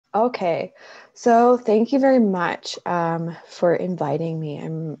Okay, so thank you very much for inviting me.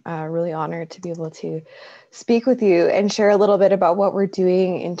 I'm really honored to be able to speak with you and share a little bit about what we're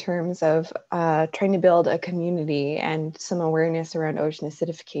doing in terms of trying to build a community and some awareness around ocean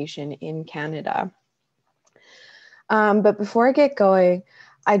acidification in Canada. But before I get going,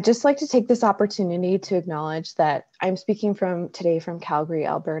 I'd just like to take this opportunity to acknowledge that I'm speaking today from Calgary,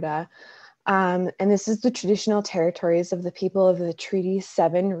 Alberta. And this is the traditional territories of the people of the Treaty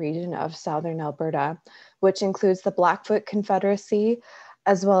 7 region of Southern Alberta, which includes the Blackfoot Confederacy,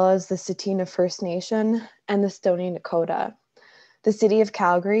 as well as the Tsuut'ina First Nation and the Stoney Nakoda. The city of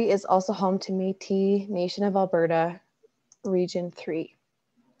Calgary is also home to Métis Nation of Alberta, Region 3.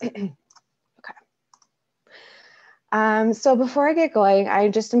 So before I get going, I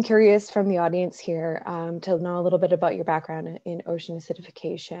just am curious from the audience here to know a little bit about your background in ocean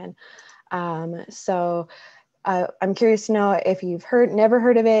acidification. I'm curious to know if you've never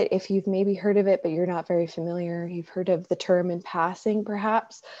heard of it, if you've maybe heard of it, but you're not very familiar, you've heard of the term in passing,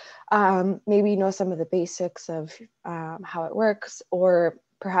 perhaps. Maybe you know some of the basics of how it works, or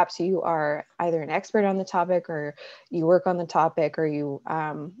perhaps you are either an expert on the topic, or you work on the topic, or you've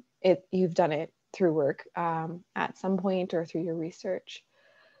done it through work at some point or through your research.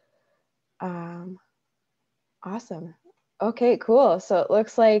 Awesome. Okay, cool. So it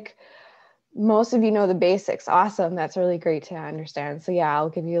looks like most of you know the basics. Awesome. That's really great to understand. So yeah, I'll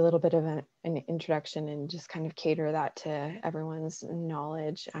give you a little bit of an introduction and just kind of cater that to everyone's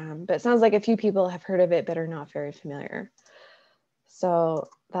knowledge. But it sounds like a few people have heard of it, but are not very familiar. So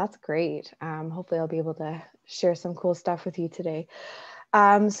that's great. Hopefully I'll be able to share some cool stuff with you today.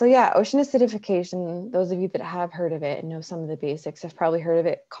 So yeah, ocean acidification, those of you that have heard of it and know some of the basics have probably heard of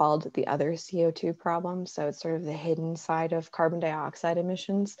it called the other CO2 problem. So it's sort of the hidden side of carbon dioxide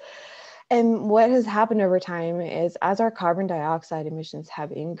emissions. And what has happened over time is as our carbon dioxide emissions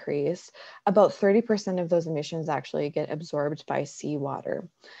have increased, about 30% of those emissions actually get absorbed by seawater.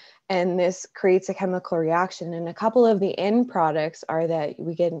 And this creates a chemical reaction. And a couple of the end products are that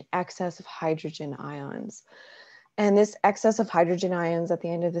we get an excess of hydrogen ions. And this excess of hydrogen ions at the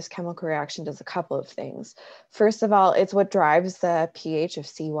end of this chemical reaction does a couple of things. First of all, it's what drives the pH of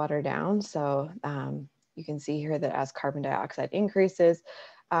seawater down. So you can see here that as carbon dioxide increases,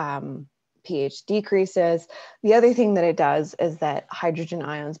 pH decreases. The other thing that it does is that hydrogen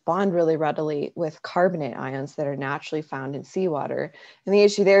ions bond really readily with carbonate ions that are naturally found in seawater. And the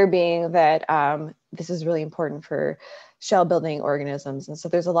issue there being that this is really important for shell building organisms. And so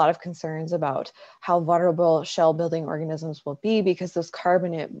there's a lot of concerns about how vulnerable shell building organisms will be because those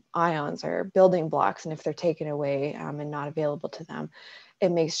carbonate ions are building blocks. And if they're taken away and not available to them,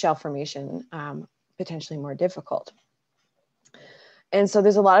 it makes shell formation potentially more difficult. And so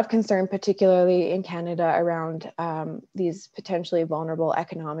there's a lot of concern, particularly in Canada, around these potentially vulnerable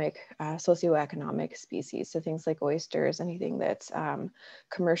socioeconomic species. So things like oysters, anything that's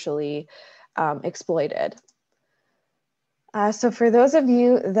commercially exploited. So for those of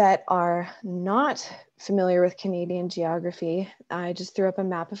you that are not familiar with Canadian geography, I just threw up a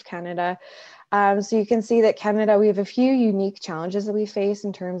map of Canada. So you can see that Canada, we have a few unique challenges that we face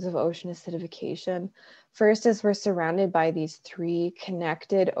in terms of ocean acidification. First is we're surrounded by these three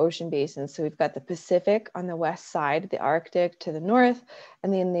connected ocean basins. So we've got the Pacific on the west side, the Arctic to the north,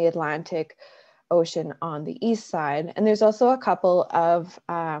 and then the Atlantic Ocean on the east side. And there's also a couple of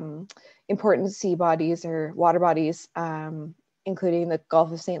important sea bodies or water bodies, including the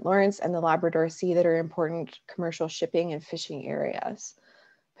Gulf of St. Lawrence and the Labrador Sea that are important commercial shipping and fishing areas,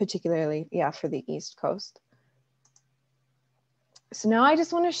 particularly, for the East Coast. So now I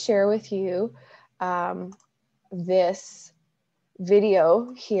just want to share with you this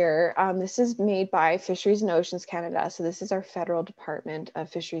video here. This is made by Fisheries and Oceans Canada. So this is our federal Department of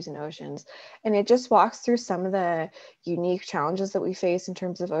Fisheries and Oceans. And it just walks through some of the unique challenges that we face in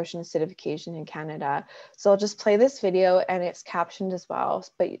terms of ocean acidification in Canada. So I'll just play this video and it's captioned as well,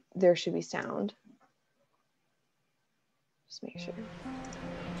 but there should be sound. Just make sure.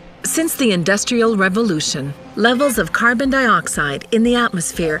 Since the Industrial Revolution, levels of carbon dioxide in the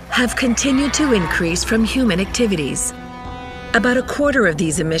atmosphere have continued to increase from human activities. About a quarter of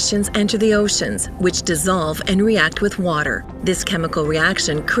these emissions enter the oceans, which dissolve and react with water. This chemical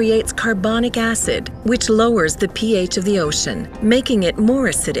reaction creates carbonic acid, which lowers the pH of the ocean, making it more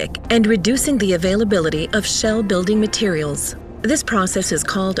acidic and reducing the availability of shell-building materials. This process is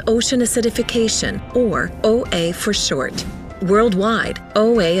called ocean acidification, or OA for short. Worldwide,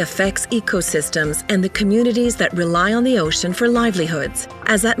 OA affects ecosystems and the communities that rely on the ocean for livelihoods.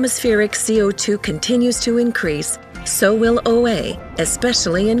 As atmospheric CO2 continues to increase, so will OA,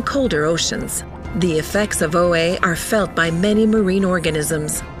 especially in colder oceans. The effects of OA are felt by many marine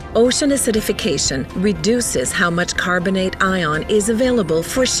organisms. Ocean acidification reduces how much carbonate ion is available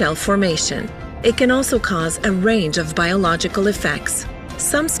for shelf formation. It can also cause a range of biological effects.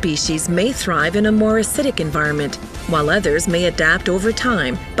 Some species may thrive in a more acidic environment, while others may adapt over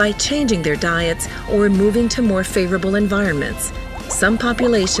time by changing their diets or moving to more favorable environments. Some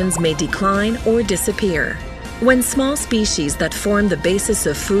populations may decline or disappear. When small species that form the basis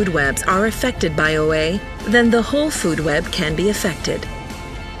of food webs are affected by OA, then the whole food web can be affected.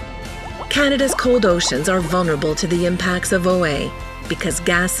 Canada's cold oceans are vulnerable to the impacts of OA because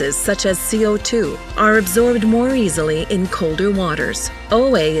gases such as CO2 are absorbed more easily in colder waters.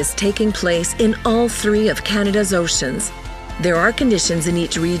 OA is taking place in all 3 of Canada's oceans. There are conditions in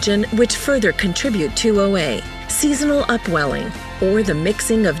each region which further contribute to OA. Seasonal upwelling, or the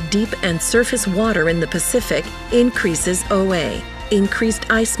mixing of deep and surface water in the Pacific, increases OA. Increased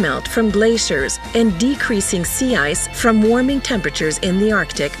ice melt from glaciers and decreasing sea ice from warming temperatures in the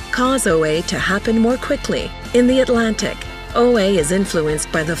Arctic cause OA to happen more quickly. In the Atlantic, OA is influenced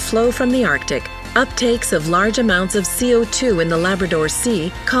by the flow from the Arctic, uptakes of large amounts of CO2 in the Labrador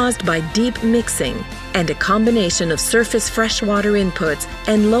Sea caused by deep mixing, and a combination of surface freshwater inputs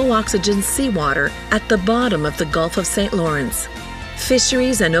and low oxygen seawater at the bottom of the Gulf of St. Lawrence.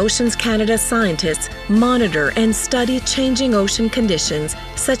 Fisheries and Oceans Canada scientists monitor and study changing ocean conditions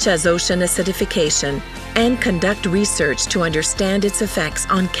such as ocean acidification and conduct research to understand its effects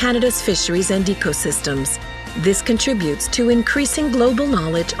on Canada's fisheries and ecosystems. This contributes to increasing global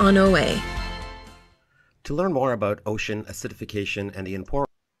knowledge on OA. To learn more about ocean acidification and the importance.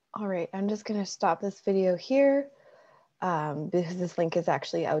 All right, I'm just going to stop this video here because this link is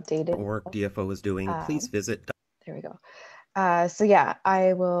actually outdated. Work DFO is doing, please visit. There we go. So yeah,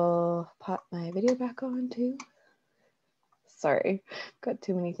 I will pop my video back on too. Sorry, got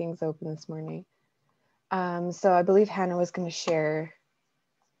too many things open this morning. So I believe Hannah was going to share.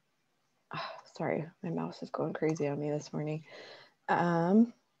 Sorry, my mouse is going crazy on me this morning.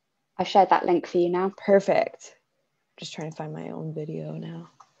 I've shared that link for you now. Perfect. Just trying to find my own video now.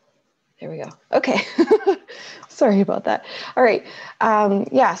 There we go. Okay. Sorry about that. All right.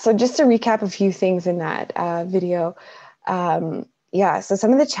 Yeah, so just to recap a few things in that video. Yeah, so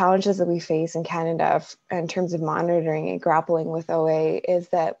some of the challenges that we face in Canada in terms of monitoring and grappling with OA is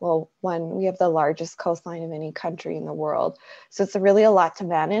that, well, one, we have the largest coastline of any country in the world. So it's really a lot to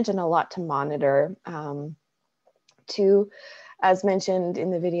manage and a lot to monitor. Two, as mentioned in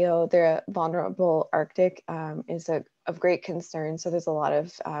the video, the vulnerable Arctic is of great concern. So there's a lot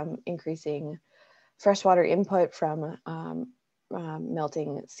of increasing freshwater input from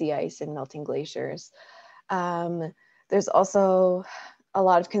melting sea ice and melting glaciers. There's also a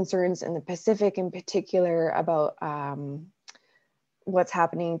lot of concerns in the Pacific in particular about what's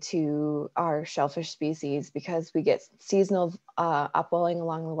happening to our shellfish species because we get seasonal upwelling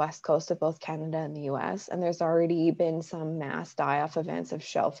along the west coast of both Canada and the US. And there's already been some mass die-off events of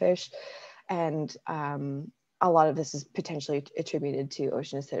shellfish. And a lot of this is potentially attributed to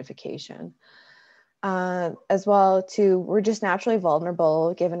ocean acidification. As well, too, we're just naturally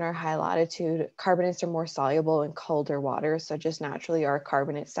vulnerable given our high latitude. Carbonates are more soluble in colder water, so just naturally our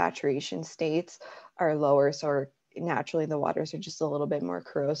carbonate saturation states are lower, so naturally the waters are just a little bit more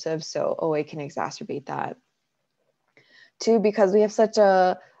corrosive, so OA can exacerbate that. Two, because we have such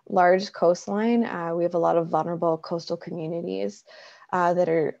a large coastline, we have a lot of vulnerable coastal communities that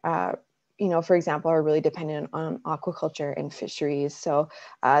are for example, are really dependent on aquaculture and fisheries. So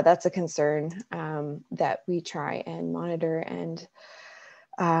that's a concern that we try and monitor and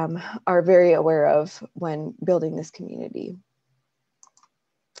are very aware of when building this community.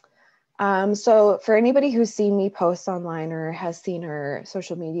 So for anybody who's seen me post online or has seen our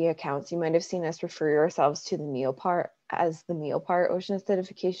social media accounts, you might have seen us refer ourselves to the MEOPAR as the MEOPAR Ocean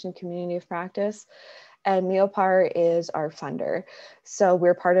Acidification Community of Practice. And MEOPAR is our funder. So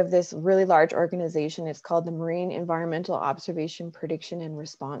we're part of this really large organization. It's called the Marine Environmental Observation Prediction and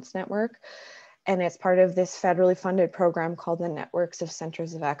Response Network. And it's part of this federally funded program called the Networks of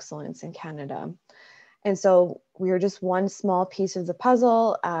Centers of Excellence in Canada. And so we are just one small piece of the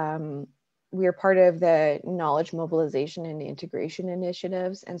puzzle. We are part of the knowledge mobilization and integration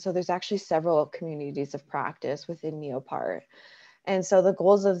initiatives. And so there's actually several communities of practice within MEOPAR. And so the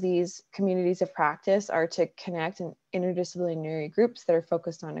goals of these communities of practice are to connect interdisciplinary groups that are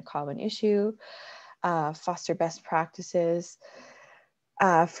focused on a common issue, foster best practices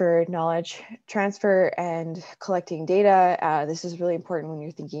for knowledge transfer and collecting data. This is really important when you're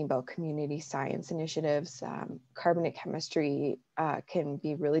thinking about community science initiatives. Carbonate chemistry can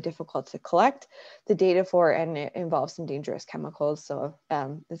be really difficult to collect the data for, and it involves some dangerous chemicals. So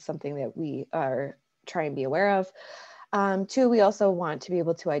it's something that we are trying to be aware of. Two, we also want to be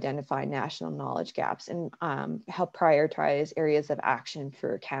able to identify national knowledge gaps and help prioritize areas of action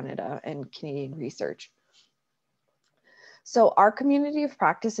for Canada and Canadian research. So our community of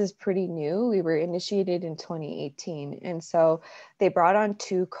practice is pretty new. We were initiated in 2018. And so they brought on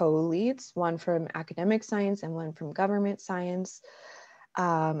two co-leads, one from academic science and one from government science.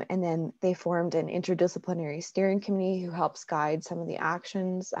 And then they formed an interdisciplinary steering committee who helps guide some of the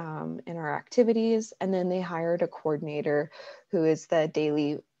actions in our activities. And then they hired a coordinator who is the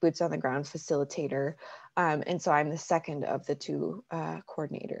daily boots on the ground facilitator. And so I'm the second of the two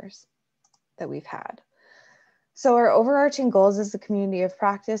coordinators that we've had. So our overarching goals as a community of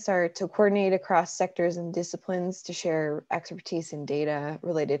practice are to coordinate across sectors and disciplines to share expertise and data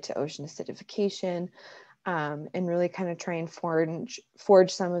related to ocean acidification, and really kind of try and forge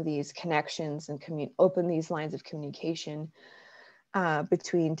some of these connections and open these lines of communication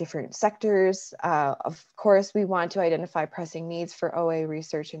between different sectors. Of course, we want to identify pressing needs for OA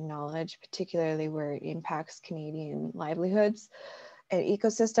research and knowledge, particularly where it impacts Canadian livelihoods and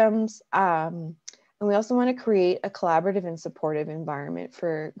ecosystems. And we also want to create a collaborative and supportive environment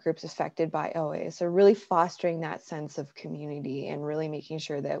for groups affected by OA. So really fostering that sense of community and really making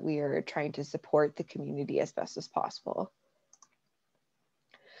sure that we are trying to support the community as best as possible.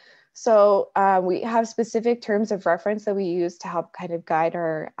 So we have specific terms of reference that we use to help kind of guide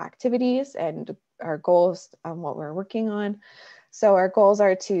our activities and our goals on what we're working on. So our goals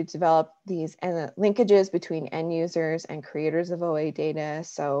are to develop these linkages between end users and creators of OA data.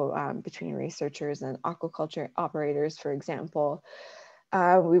 So between researchers and aquaculture operators, for example.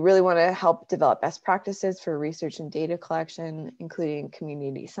 We really want to help develop best practices for research and data collection, including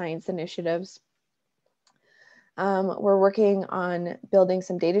community science initiatives. We're working on building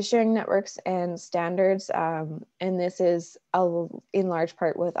some data sharing networks and standards, and this is in large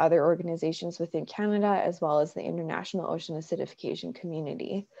part with other organizations within Canada, as well as the international ocean acidification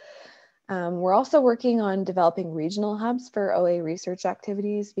community. We're also working on developing regional hubs for OA research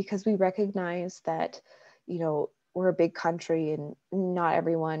activities because we recognize that, you know, we're a big country and not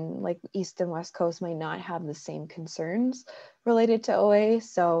everyone, like East and West Coast, might not have the same concerns related to OA.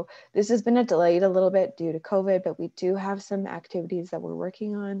 So this has been delayed a little bit due to COVID, but we do have some activities that we're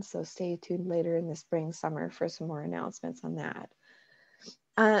working on. So stay tuned later in the spring, summer for some more announcements on that.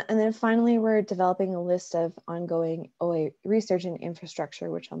 And then finally, we're developing a list of ongoing OA research and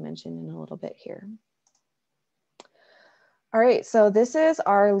infrastructure, which I'll mention in a little bit here. All right, so this is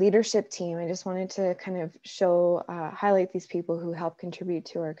our leadership team. I just wanted to kind of show, highlight these people who help contribute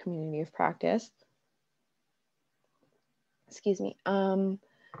to our community of practice. Excuse me. And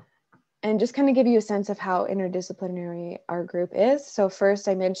just kind of give you a sense of how interdisciplinary our group is. So first,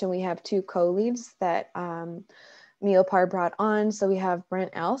 I mentioned we have two co-leads that MEOPAR brought on. So we have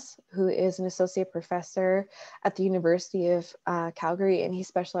Brent Else, who is an associate professor at the University of Calgary, and he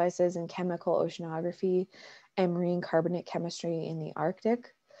specializes in chemical oceanography and marine carbonate chemistry in the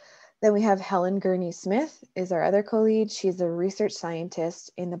Arctic. Then we have Helen Gurney-Smith is our other co-lead. She's a research scientist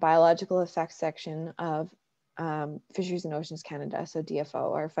in the biological effects section of Fisheries and Oceans Canada, so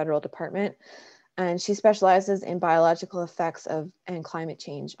DFO, our federal department. And she specializes in biological effects of and climate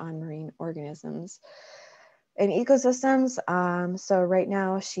change on marine organisms and ecosystems. So right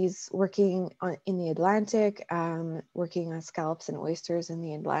now she's working in the Atlantic, working on scallops and oysters in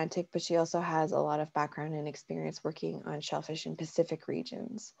the Atlantic, but she also has a lot of background and experience working on shellfish in Pacific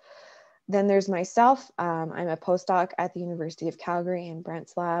regions. Then there's myself. I'm a postdoc at the University of Calgary in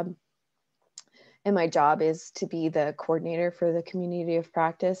Brent's lab. And my job is to be the coordinator for the community of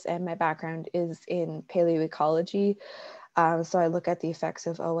practice. And my background is in paleoecology. So I look at the effects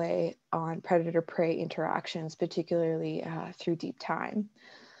of OA on predator-prey interactions, particularly through deep time.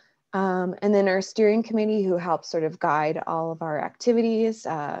 And then our steering committee, who helps sort of guide all of our activities.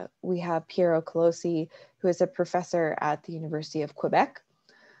 We have Piero Colosi, who is a professor at the University of Quebec.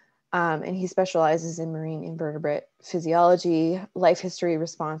 And he specializes in marine invertebrate physiology, life history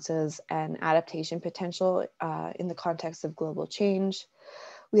responses, and adaptation potential in the context of global change.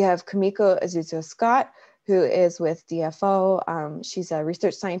 We have Kumiko Azuzo-Scott, who is with DFO. She's a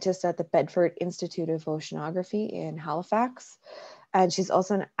research scientist at the Bedford Institute of Oceanography in Halifax. And she's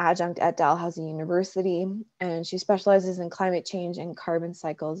also an adjunct at Dalhousie University. And she specializes in climate change and carbon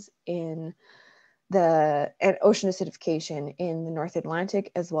cycles and ocean acidification in the North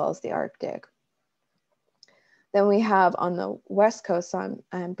Atlantic as well as the Arctic. Then we have on the West Coast, on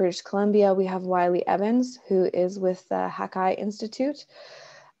British Columbia, we have Wiley Evans, who is with the Hakai Institute.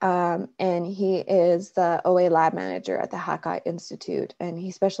 And he is the OA lab manager at the Hakai Institute, and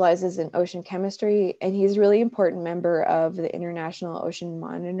he specializes in ocean chemistry, and he's a really important member of the international ocean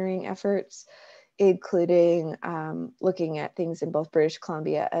monitoring efforts including looking at things in both British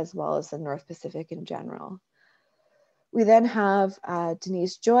Columbia as well as the North Pacific in general. We then have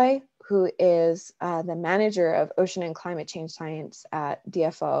Denise Joy, who is the manager of Ocean and Climate Change Science at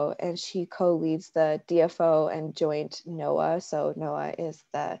DFO, and she co-leads the DFO and joint NOAA. So NOAA is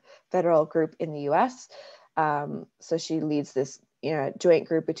the federal group in the US. So she leads this joint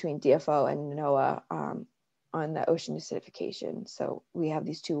group between DFO and NOAA on the ocean acidification. So we have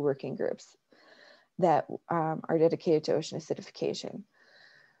these two working groups that are dedicated to ocean acidification.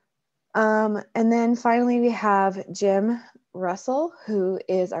 And then finally, we have Jim Russell, who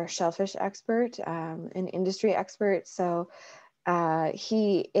is our shellfish expert, an industry expert. So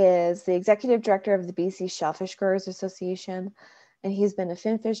he is the executive director of the BC Shellfish Growers Association, and he's been a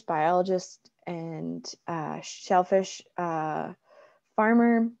finfish biologist and shellfish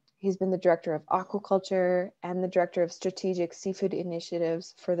farmer. He's been the director of aquaculture and the director of strategic seafood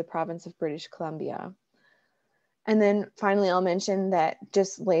initiatives for the province of British Columbia. And then finally, I'll mention that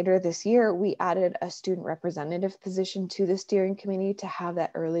just later this year, we added a student representative position to the steering committee to have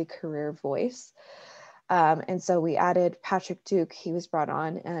that early career voice. And so we added Patrick Duke. He was brought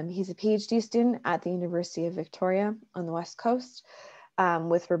on. He's a PhD student at the University of Victoria on the West Coast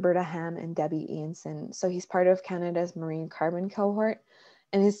with Roberta Ham and Debbie Ianson. So he's part of Canada's marine carbon cohort,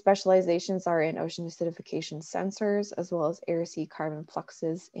 and his specializations are in ocean acidification sensors, as well as air-sea carbon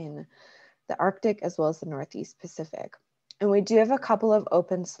fluxes in the Arctic, as well as the Northeast Pacific. And we do have a couple of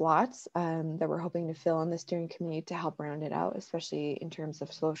open slots that we're hoping to fill on the steering committee to help round it out, especially in terms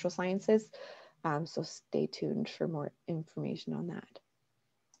of social sciences. So stay tuned for more information on that.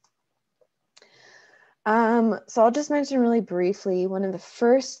 So I'll just mention really briefly, one of the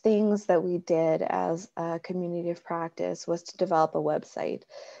first things that we did as a community of practice was to develop a website.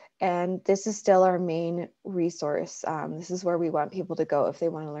 And this is still our main resource. This is where we want people to go if they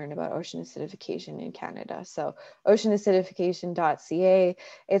want to learn about ocean acidification in Canada. So oceanacidification.ca,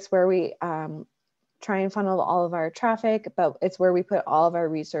 it's where we try and funnel all of our traffic, but it's where we put all of our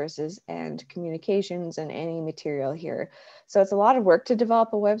resources and communications and any material here. So it's a lot of work to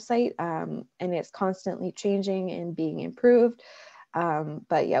develop a website, and it's constantly changing and being improved.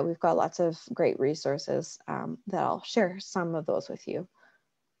 But yeah, we've got lots of great resources that I'll share some of those with you.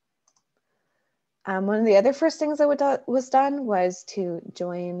 One of the other first things that was done was to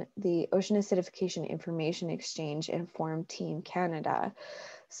join the Ocean Acidification Information Exchange and form Team Canada.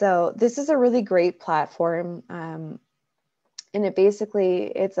 So this is a really great platform, and it basically,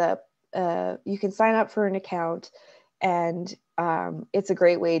 it's you can sign up for an account, and it's a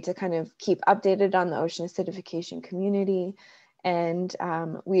great way to kind of keep updated on the ocean acidification community. And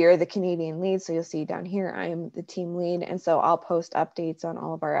we are the Canadian lead. So you'll see down here, I am the team lead. And so I'll post updates on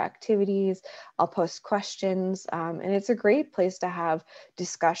all of our activities. I'll post questions. And it's a great place to have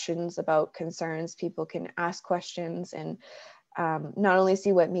discussions about concerns. People can ask questions and not only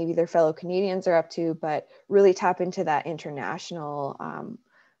see what maybe their fellow Canadians are up to, but really tap into that international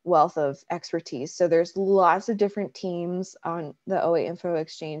wealth of expertise. So there's lots of different teams on the OA Info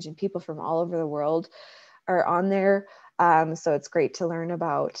Exchange, and people from all over the world are on there. So it's great to learn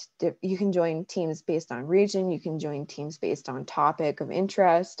about. You can join teams based on region. You can join teams based on topic of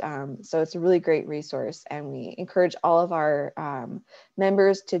interest. So it's a really great resource, and we encourage all of our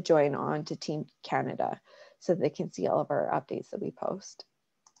members to join on to Team Canada so they can see all of our updates that we post.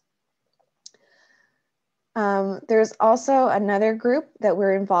 There's also another group that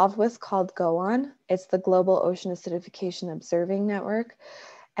we're involved with called GOA-ON. It's the Global Ocean Acidification Observing Network.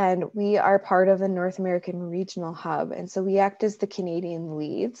 And we are part of the North American Regional Hub. And so we act as the Canadian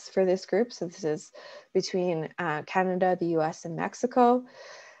leads for this group. So this is between Canada, the US, and Mexico.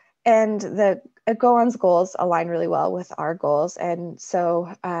 And the GOA-ON's goals align really well with our goals. And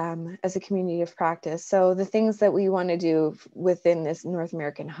so as a community of practice, so the things that we want to do within this North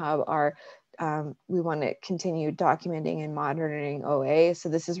American Hub are we want to continue documenting and monitoring OA. So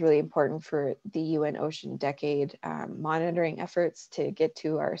this is really important for the UN Ocean Decade monitoring efforts to get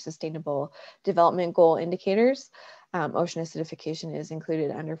to our Sustainable Development Goal indicators. Ocean acidification is included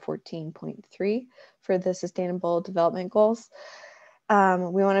under 14.3 for the Sustainable Development Goals.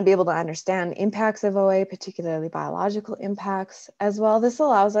 We want to be able to understand impacts of OA, particularly biological impacts as well. This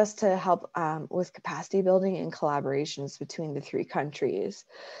allows us to help with capacity building and collaborations between the three countries.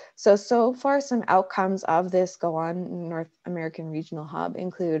 So far, some outcomes of this GOA-ON North American Regional Hub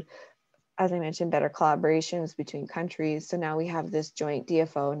include, as I mentioned, better collaborations between countries. So now we have this joint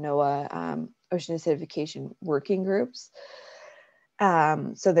DFO-NOAA Ocean Acidification Working Groups.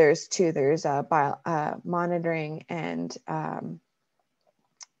 So there's two, there's monitoring and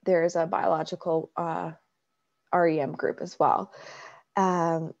there's a biological REM group as well.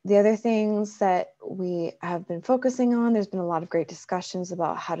 The other things that we have been focusing on, there's been a lot of great discussions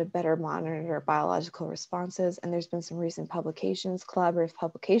about how to better monitor biological responses, and there's been some recent publications, collaborative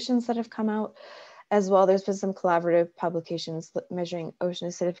publications that have come out as well. There's been some collaborative publications measuring ocean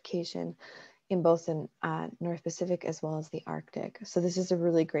acidification in both the North Pacific as well as the Arctic. So this is a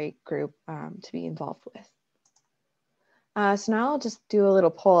really great group to be involved with. So now I'll just do a little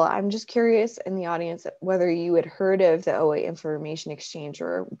poll. I'm just curious in the audience whether you had heard of the OA Information Exchange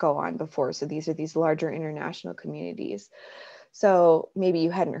or GOA-ON before. So these are these larger international communities. So maybe you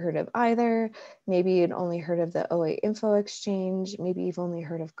hadn't heard of either. Maybe you'd only heard of the OA Info Exchange. Maybe you've only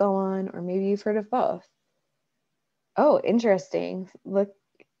heard of GOA-ON, or maybe you've heard of both. Oh, interesting. Look.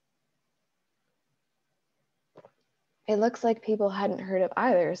 It looks like people hadn't heard of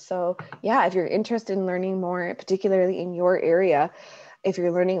either. So yeah, if you're interested in learning more, particularly in your area, if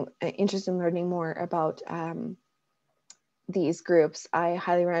you're interested in learning more about these groups, I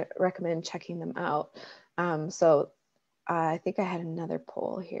highly recommend checking them out. So I think I had another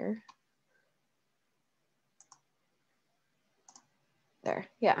poll here. There,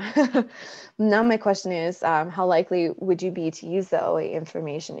 yeah. Now my question is, how likely would you be to use the OA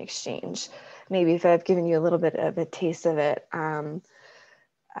Information Exchange? Maybe if I've given you a little bit of a taste of it.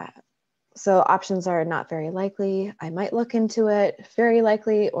 So options are not very likely, I might look into it, very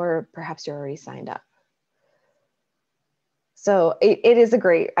likely, or perhaps you're already signed up. So it is a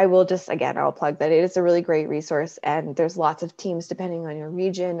great, I'll plug that it is a really great resource, and there's lots of teams depending on your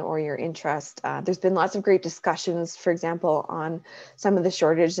region or your interest. There's been lots of great discussions, for example, on some of the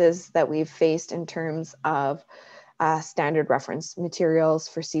shortages that we've faced in terms of standard reference materials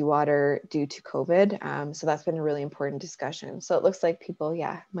for seawater due to COVID. So that's been a really important discussion. So it looks like people,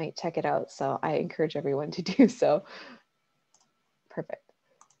 might check it out. So I encourage everyone to do so. Perfect.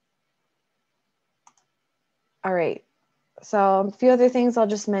 All right. So a few other things I'll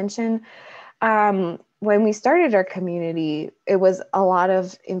just mention. When we started our community, it was a lot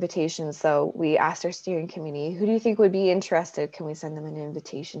of invitations. So we asked our steering committee, who do you think would be interested? Can we send them an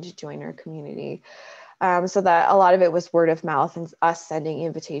invitation to join our community? So that a lot of it was word of mouth and us sending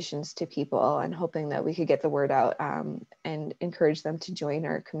invitations to people and hoping that we could get the word out and encourage them to join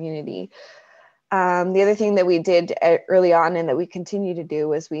our community. The other thing that we did early on and that we continue to do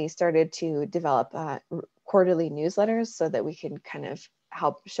was we started to develop quarterly newsletters so that we can kind of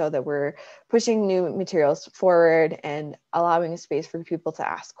help show that we're pushing new materials forward and allowing a space for people to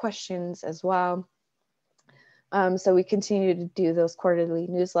ask questions as well. So we continue to do those quarterly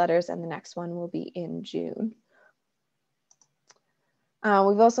newsletters, and the next one will be in June.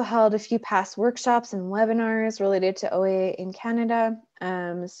 We've also held a few past workshops and webinars related to OA in Canada.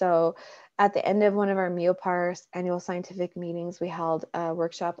 So at the end of one of our MEOPAR annual scientific meetings, we held a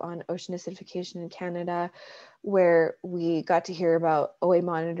workshop on ocean acidification in Canada, where we got to hear about OA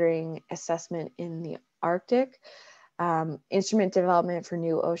monitoring assessment in the Arctic, instrument development for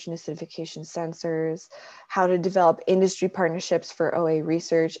new ocean acidification sensors, how to develop industry partnerships for OA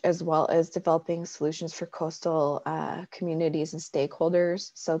research, as well as developing solutions for coastal communities and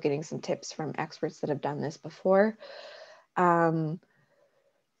stakeholders. So getting some tips from experts that have done this before.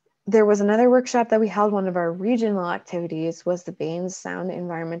 There was another workshop that we held. One of our regional activities was the Baines Sound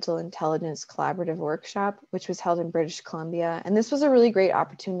Environmental Intelligence Collaborative Workshop, which was held in British Columbia. And this was a really great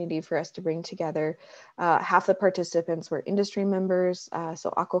opportunity for us to bring together. Half the participants were industry members, so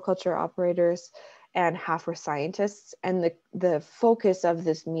aquaculture operators, and half were scientists. And the focus of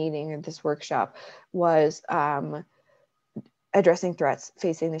this meeting or this workshop was addressing threats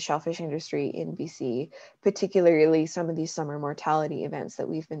facing the shellfish industry in BC, particularly some of these summer mortality events that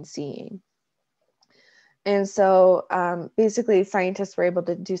we've been seeing. And so basically scientists were able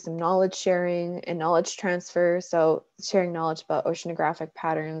to do some knowledge sharing and knowledge transfer. So sharing knowledge about oceanographic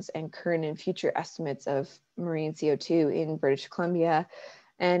patterns and current and future estimates of marine CO2 in British Columbia,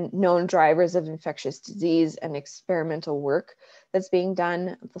 and known drivers of infectious disease and experimental work that's being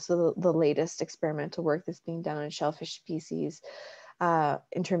done. So the latest experimental work that's being done on shellfish species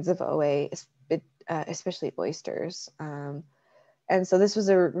in terms of OA, especially oysters. And so this was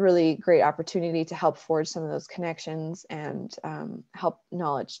a really great opportunity to help forge some of those connections and help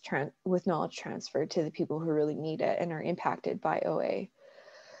knowledge transfer to the people who really need it and are impacted by OA.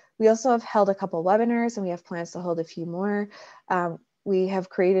 We also have held a couple webinars, and we have plans to hold a few more. We have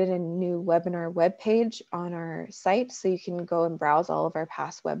created a new webinar webpage on our site, so you can go and browse all of our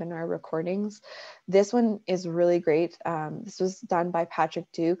past webinar recordings. This one is really great. This was done by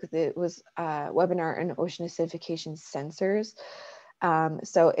Patrick Duke. It was a webinar on ocean acidification sensors.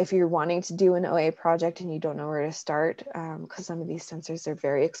 So if you're wanting to do an OA project and you don't know where to start, because some of these sensors are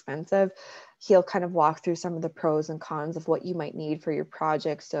very expensive, he'll kind of walk through some of the pros and cons of what you might need for your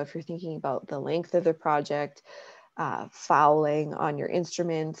project. So if you're thinking about the length of the project, fouling on your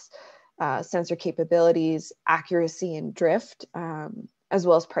instruments, sensor capabilities, accuracy and drift, as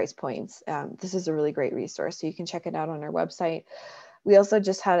well as price points. This is a really great resource, so you can check it out on our website. We also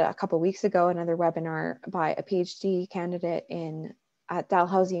just had a couple weeks ago another webinar by a PhD candidate at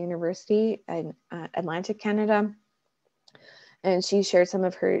Dalhousie University in Atlantic Canada. And she shared some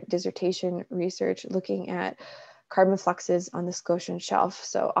of her dissertation research looking at carbon fluxes on the Scotian shelf,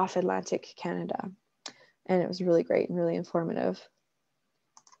 so off Atlantic Canada. And it was really great and really informative.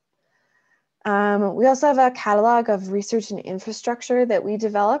 We also have a catalog of research and infrastructure that we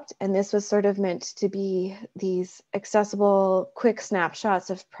developed, and this was sort of meant to be these accessible, quick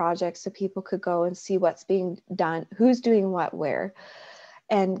snapshots of projects so people could go and see what's being done, who's doing what where,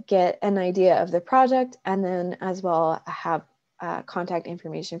 and get an idea of the project, and then as well have contact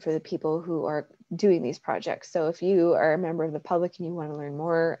information for the people who are doing these projects. So if you are a member of the public and you want to learn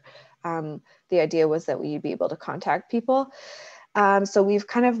more, the idea was that we'd be able to contact people. So we've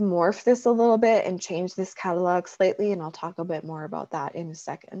kind of morphed this a little bit and changed this catalog slightly, and I'll talk a bit more about that in a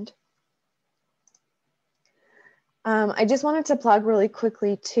second. I just wanted to plug really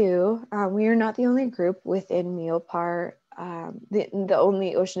quickly too, we are not the only group within MEOPAR, the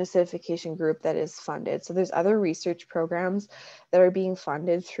only ocean acidification group that is funded. So there's other research programs that are being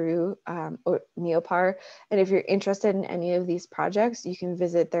funded through MEOPAR. And if you're interested in any of these projects, you can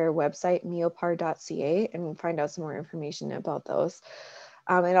visit their website, meopar.ca, and find out some more information about those.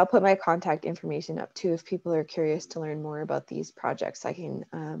 And I'll put my contact information up too if people are curious to learn more about these projects. I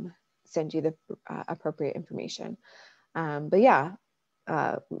can send you the appropriate information. But yeah,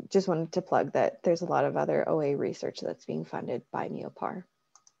 just wanted to plug that there's a lot of other OA research that's being funded by MEOPAR.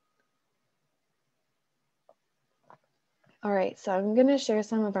 All right, so I'm going to share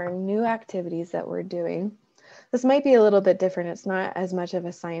some of our new activities that we're doing. This might be a little bit different. It's not as much of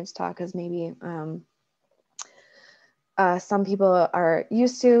a science talk as maybe some people are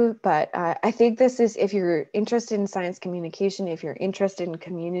used to, but I think this is, if you're interested in science communication, if you're interested in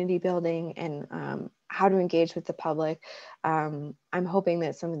community building and how to engage with the public, I'm hoping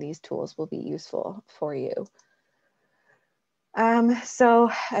that some of these tools will be useful for you.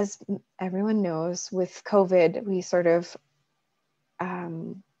 So as everyone knows, with COVID, we sort of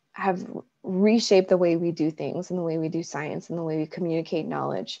have reshaped the way we do things and the way we do science and the way we communicate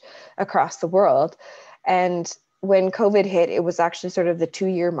knowledge across the world. And when COVID hit, it was actually sort of the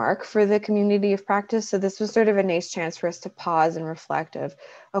 2-year mark for the community of practice. So this was sort of a nice chance for us to pause and reflect of,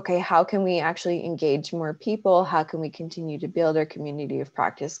 okay, how can we actually engage more people? How can we continue to build our community of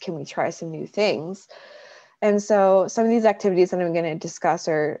practice? Can we try some new things? And so some of these activities that I'm going to discuss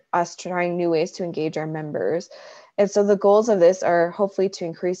are us trying new ways to engage our members. And so the goals of this are hopefully to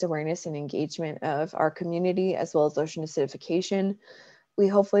increase awareness and engagement of our community as well as ocean acidification. We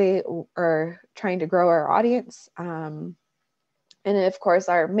hopefully are trying to grow our audience. And of course,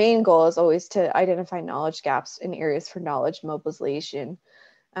 our main goal is always to identify knowledge gaps in areas for knowledge mobilization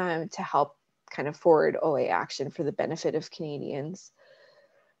to help kind of forward OA action for the benefit of Canadians.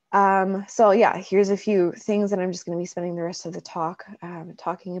 So yeah, here's a few things that I'm just going to be spending the rest of the talk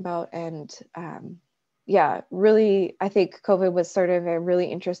talking about. And yeah, really, I think COVID was sort of a really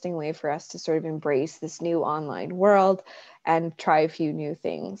interesting way for us to sort of embrace this new online world and try a few new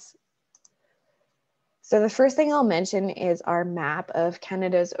things. So the first thing I'll mention is our map of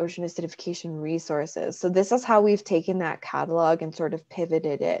Canada's ocean acidification resources. So this is how we've taken that catalog and sort of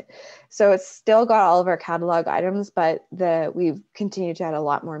pivoted it. So it's still got all of our catalog items, but we've continued to add a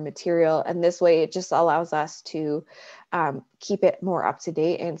lot more material. And this way it just allows us to keep it more up to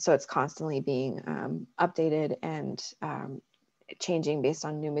date. And so it's constantly being updated and changing based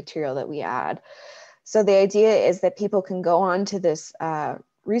on new material that we add. So the idea is that people can go on to this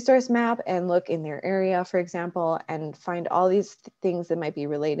resource map and look in their area, for example, and find all these things that might be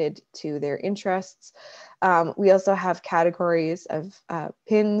related to their interests. We also have categories of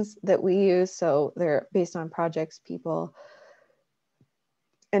pins that we use. So they're based on projects, people,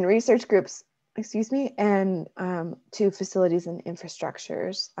 and research groups, excuse me, and to facilities and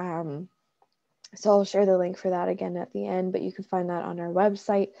infrastructures. So I'll share the link for that again at the end, but you can find that on our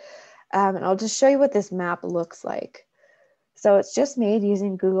website. And I'll just show you what this map looks like. So it's just made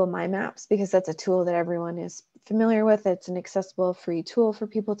using Google My Maps because that's a tool that everyone is familiar with. It's an accessible free tool for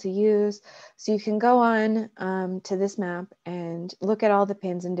people to use. So you can go on to this map and look at all the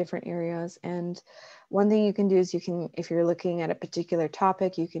pins in different areas. And one thing you can do is you can, if you're looking at a particular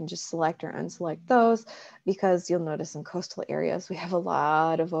topic, you can just select or unselect those, because you'll notice in coastal areas, we have a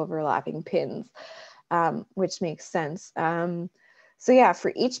lot of overlapping pins, which makes sense. So yeah,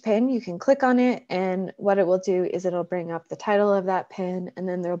 for each pin, you can click on it, and what it will do is it'll bring up the title of that pin, and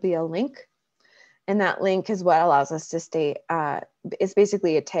then there'll be a link. And that link is what allows us to stay, it's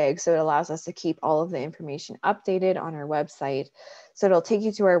basically a tag. So it allows us to keep all of the information updated on our website. So it'll take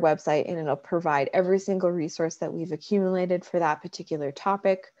you to our website, and it'll provide every single resource that we've accumulated for that particular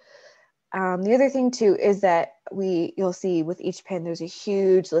topic. The other thing too is that you'll see with each pin, there's a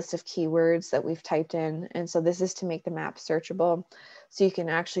huge list of keywords that we've typed in. And so this is to make the map searchable. So you can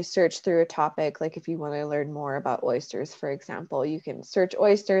actually search through a topic. Like if you want to learn more about oysters, for example, you can search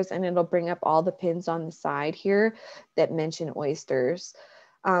oysters and it'll bring up all the pins on the side here that mention oysters.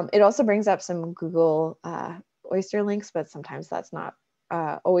 It also brings up some Google oyster links, but sometimes that's not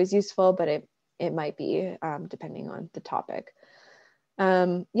always useful, but it might be depending on the topic.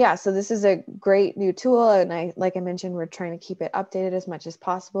 Yeah, so this is a great new tool, and like I mentioned, we're trying to keep it updated as much as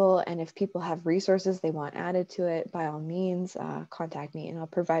possible. And if people have resources they want added to it, by all means, contact me, and I'll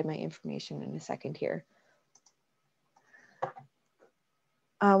provide my information in a second here.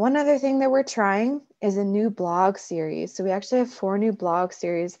 One other thing that we're trying is a new blog series. So we actually have 4 new blog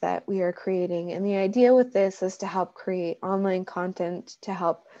series that we are creating, and the idea with this is to help create online content to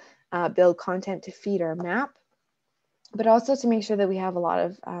help build content to feed our map, but also to make sure that we have a lot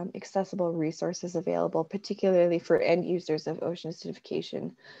of accessible resources available, particularly for end users of ocean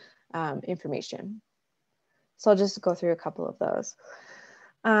acidification information. So I'll just go through a couple of those.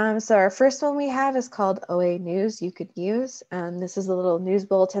 So our first one we have is called OA News You Could Use. This is a little news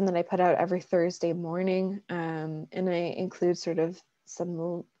bulletin that I put out every Thursday morning, and I include sort of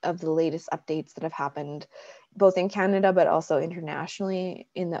some of the latest updates that have happened both in Canada, but also internationally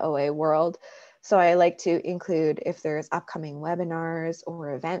in the OA world. So I like to include if there's upcoming webinars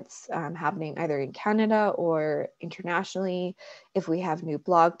or events happening either in Canada or internationally, if we have new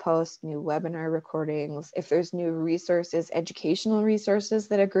blog posts, new webinar recordings, if there's new resources, educational resources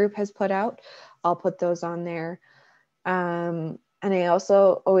that a group has put out, I'll put those on there. And I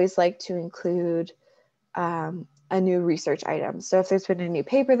also always like to include a new research item. So if there's been a new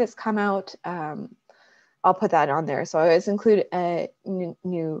paper that's come out, I'll put that on there. So I always include a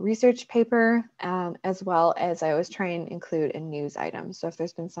new research paper, as well as I always try and include a news item. So if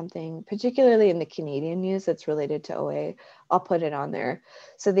there's been something, particularly in the Canadian news that's related to OA, I'll put it on there.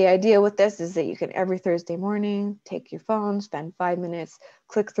 So the idea with this is that you can every Thursday morning, take your phone, spend 5 minutes,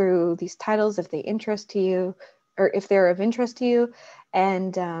 click through these titles if they interest you, or if they're of interest to you.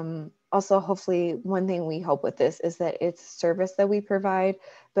 And also, hopefully, one thing we hope with this is that it's a service that we provide,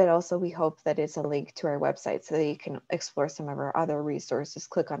 but also we hope that it's a link to our website so that you can explore some of our other resources,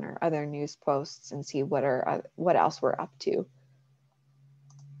 click on our other news posts, and see what else we're up to.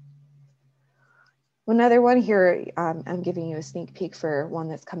 Another one here, I'm giving you a sneak peek for one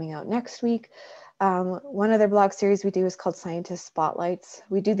that's coming out next week. One other blog series we do is called Scientist Spotlights.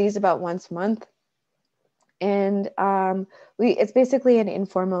 We do these about once a month. And it's basically an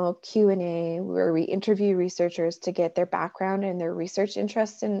informal Q&A where we interview researchers to get their background and their research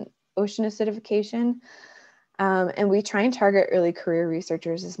interests in ocean acidification. And we try and target early career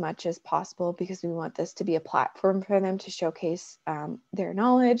researchers as much as possible because we want this to be a platform for them to showcase their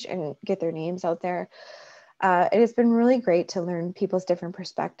knowledge and get their names out there. It has been really great to learn people's different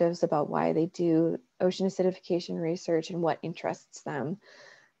perspectives about why they do ocean acidification research and what interests them.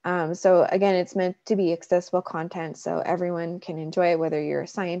 So again, it's meant to be accessible content so everyone can enjoy it, whether you're a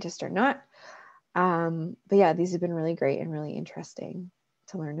scientist or not. But yeah, these have been really great and really interesting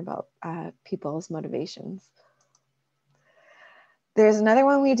to learn about people's motivations. There's another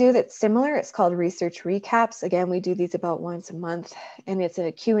one we do that's similar. It's called Research Recaps. Again, we do these about once a month, and it's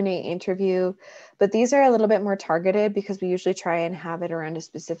a Q&A interview, but these are a little bit more targeted because we usually try and have it around a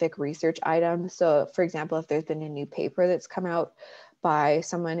specific research item. So for example, if there's been a new paper that's come out by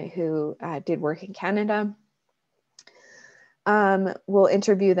someone who did work in Canada, we'll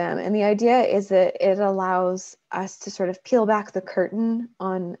interview them. And the idea is that it allows us to sort of peel back the curtain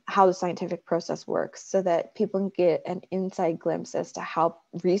on how the scientific process works so that people can get an inside glimpse as to how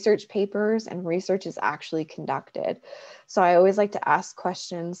research papers and research is actually conducted. So I always like to ask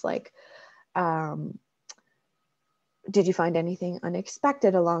questions like, did you find anything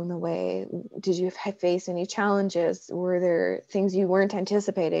unexpected along the way? Did you face any challenges? Were there things you weren't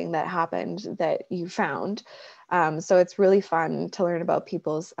anticipating that happened that you found? So it's really fun to learn about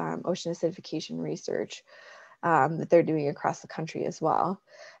people's ocean acidification research that they're doing across the country as well.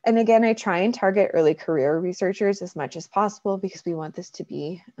 And again, I try and target early career researchers as much as possible because we want this to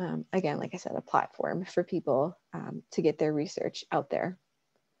be, again, like I said, a platform for people to get their research out there.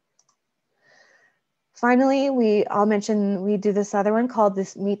 Finally, I'll mention we do this other one called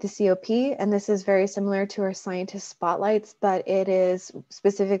this Meet the COP, and this is very similar to our scientist spotlights, but it is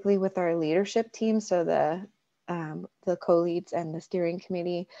specifically with our leadership team, so the co-leads and the steering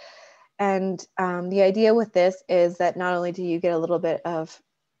committee. And the idea with this is that not only do you get a little bit of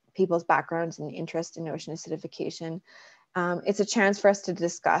people's backgrounds and interest in ocean acidification, it's a chance for us to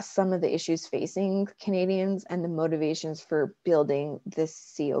discuss some of the issues facing Canadians and the motivations for building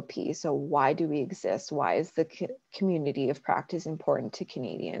this COP. So why do we exist? Why is the community of practice important to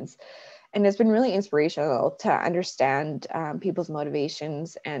Canadians? And it's been really inspirational to understand people's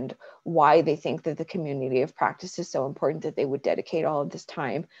motivations and why they think that the community of practice is so important that they would dedicate all of this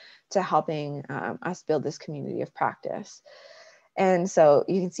time to helping us build this community of practice. And so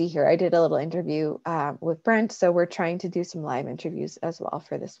you can see here, I did a little interview with Brent. So we're trying to do some live interviews as well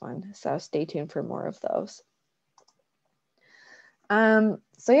for this one. So stay tuned for more of those.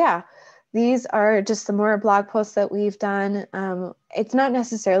 So yeah, these are just some more blog posts that we've done. It's not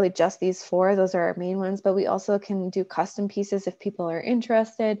necessarily just these 4, those are our main ones, but we also can do custom pieces if people are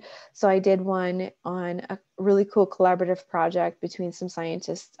interested. So I did one on a really cool collaborative project between some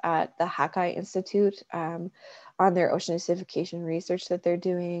scientists at the Hakai Institute on their ocean acidification research that they're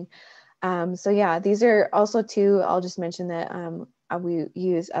doing. So yeah, these are also 2, I'll just mention that we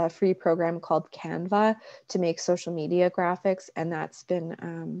use a free program called Canva to make social media graphics, and that's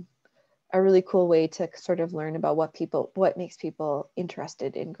been a really cool way to sort of learn about what makes people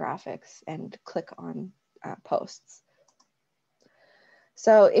interested in graphics and click on posts.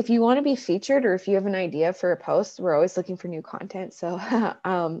 So if you want to be featured or if you have an idea for a post, we're always looking for new content. So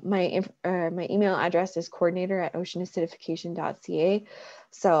my email address is coordinator@oceanacidification.ca.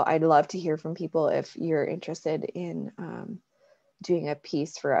 So I'd love to hear from people if you're interested in doing a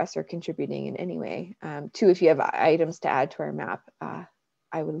piece for us or contributing in any way. Too, if you have items to add to our map,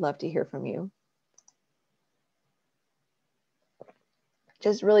 I would love to hear from you.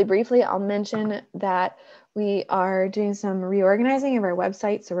 Just really briefly, I'll mention that we are doing some reorganizing of our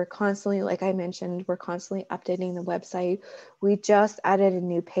website. So we're constantly, like I mentioned, we're constantly updating the website. We just added a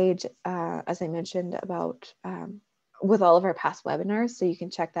new page, as I mentioned, about with all of our past webinars. So you can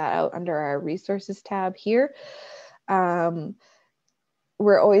check that out under our resources tab here.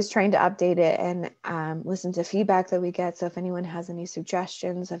 We're always trying to update it and listen to feedback that we get. So if anyone has any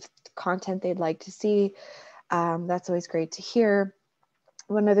suggestions of content they'd like to see, that's always great to hear.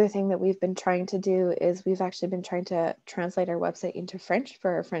 One other thing that we've been trying to do is we've actually been trying to translate our website into French for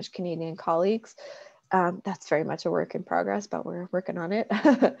our French Canadian colleagues. That's very much a work in progress, but we're working on it.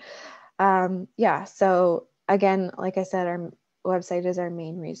 Yeah, so again, like I said, our website is our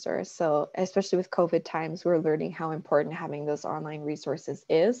main resource. So especially with COVID times, we're learning how important having those online resources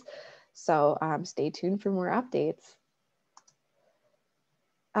is. So stay tuned for more updates.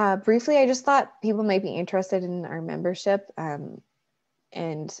 Briefly, I just thought people might be interested in our membership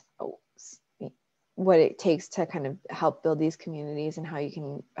and what it takes to kind of help build these communities and how you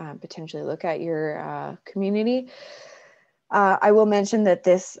can potentially look at your community. I will mention that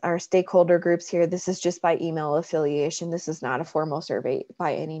our stakeholder groups here, this is just by email affiliation. This is not a formal survey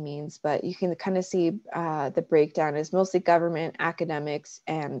by any means, but you can kind of see the breakdown is mostly government, academics,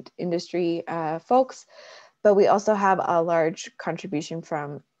 and industry folks. But we also have a large contribution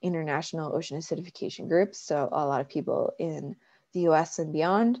from international ocean acidification groups. So a lot of people in the US and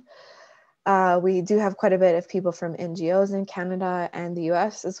beyond. We do have quite a bit of people from NGOs in Canada and the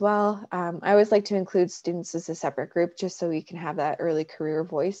US as well. I always like to include students as a separate group just so we can have that early career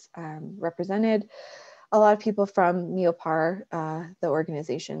voice represented. A lot of people from MEOPAR, the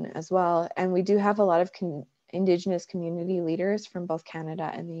organization as well. And we do have a lot of Indigenous community leaders from both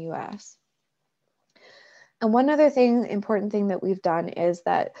Canada and the US. And one other important thing that we've done is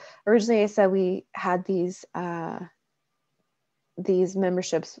that originally I said we had these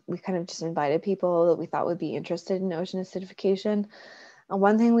memberships. We kind of just invited people that we thought would be interested in ocean acidification. And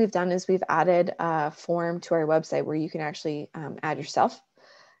one thing we've done is we've added a form to our website where you can actually add yourself.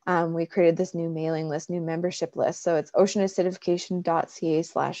 We created this new mailing list, new membership list. So it's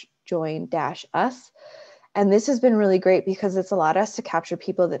oceanacidification.ca/join-us. And this has been really great because it's allowed us to capture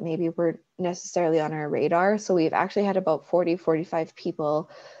people that maybe weren't necessarily on our radar. So we've actually had about 40, 45 people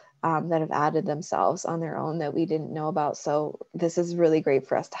that have added themselves on their own that we didn't know about. So this is really great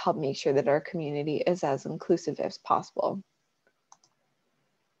for us to help make sure that our community is as inclusive as possible.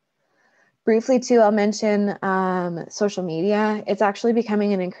 Briefly too, I'll mention social media. It's actually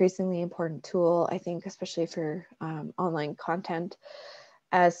becoming an increasingly important tool, I think, especially for online content.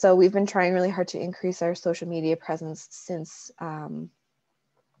 So we've been trying really hard to increase our social media presence since,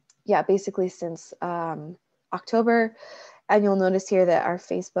 basically since October. And you'll notice here that our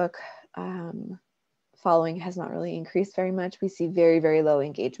Facebook following has not really increased very much. We see very, very low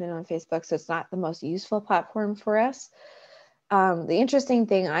engagement on Facebook, so it's not the most useful platform for us. The interesting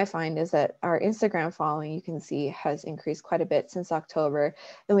thing I find is that our Instagram following, you can see, has increased quite a bit since October.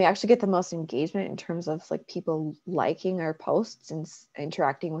 And we actually get the most engagement in terms of like people liking our posts and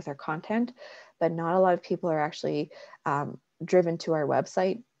interacting with our content, but not a lot of people are actually driven to our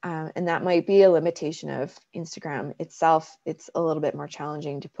website. And that might be a limitation of Instagram itself. It's a little bit more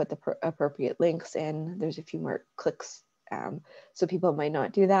challenging to put the appropriate links in. There's a few more clicks, so people might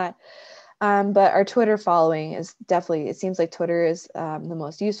not do that. But our Twitter following is definitely, it seems like Twitter is the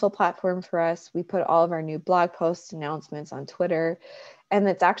most useful platform for us. We put all of our new blog posts, announcements on Twitter, and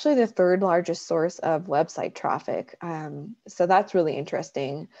it's actually the third largest source of website traffic. So that's really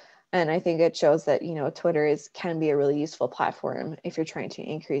interesting. And I think it shows that, you know, Twitter can be a really useful platform if you're trying to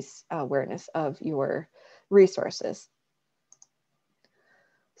increase awareness of your resources.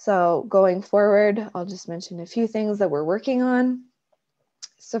 So going forward, I'll just mention a few things that we're working on.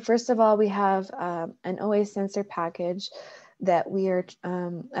 So first of all, we have an OA sensor package that we are,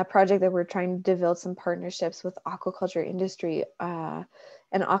 a project that we're trying to develop some partnerships with aquaculture industry and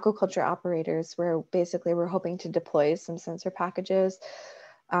aquaculture operators, where basically we're hoping to deploy some sensor packages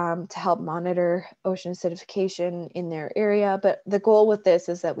to help monitor ocean acidification in their area. But the goal with this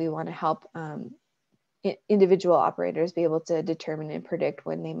is that we want to help individual operators be able to determine and predict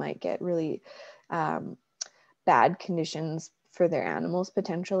when they might get really bad conditions for their animals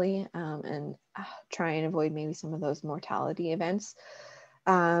potentially, and try and avoid maybe some of those mortality events.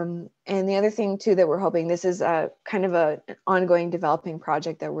 And the other thing too that we're hoping, this is kind of an ongoing developing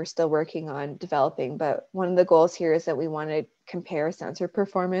project that we're still working on developing, but one of the goals here is that we want to compare sensor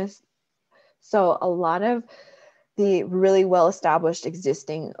performance. So a lot of the really well-established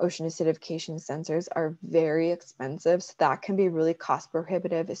existing ocean acidification sensors are very expensive, so that can be really cost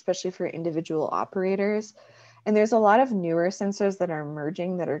prohibitive, especially for individual operators. And there's a lot of newer sensors that are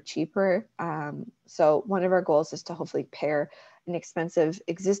emerging that are cheaper. So one of our goals is to hopefully pair an expensive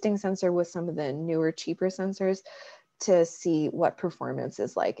existing sensor with some of the newer, cheaper sensors to see what performance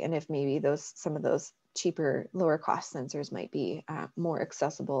is like, and if maybe some of those cheaper, lower cost sensors might be more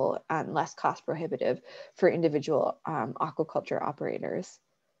accessible and less cost prohibitive for individual aquaculture operators.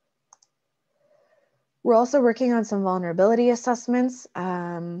 We're also working on some vulnerability assessments.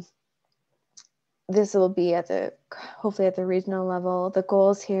 This will be hopefully at the regional level. The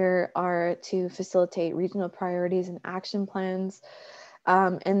goals here are to facilitate regional priorities and action plans.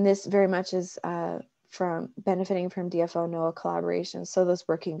 And this very much is from benefiting from DFO-NOAA collaboration. So those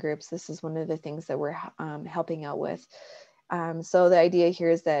working groups, this is one of the things that we're helping out with. So the idea here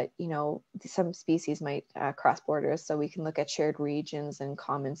is that, you know, some species might cross borders, so we can look at shared regions and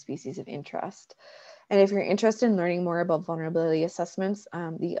common species of interest. And if you're interested in learning more about vulnerability assessments,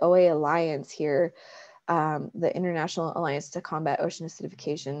 the OA Alliance here, the International Alliance to Combat Ocean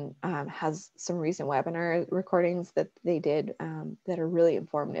Acidification, has some recent webinar recordings that they did that are really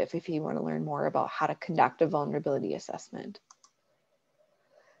informative if you want to learn more about how to conduct a vulnerability assessment.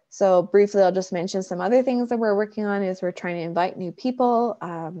 So briefly, I'll just mention some other things that we're working on. Is we're trying to invite new people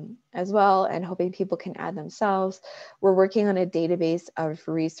as well, and hoping people can add themselves. We're working on a database of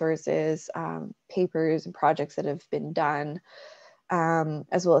resources, papers and projects that have been done,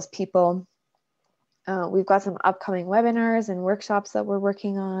 as well as people. We've got some upcoming webinars and workshops that we're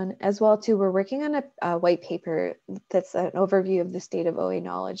working on as well too. We're working on a white paper that's an overview of the state of OA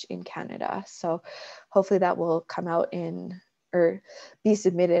knowledge in Canada. So hopefully that will come out or be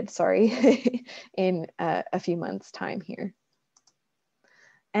submitted, sorry, in a few months' time here.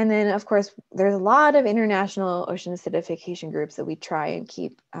 And then, of course, there's a lot of international ocean acidification groups that we try and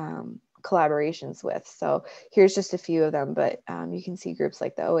keep collaborations with. So here's just a few of them, but you can see groups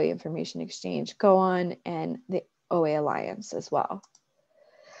like the OA Information Exchange, GOA-ON, and the OA Alliance as well.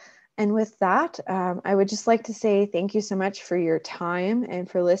 And with that, I would just like to say thank you so much for your time and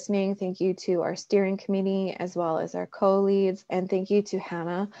for listening. Thank you to our steering committee, as well as our co-leads. And thank you to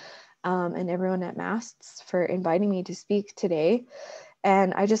Hannah and everyone at MASTS for inviting me to speak today.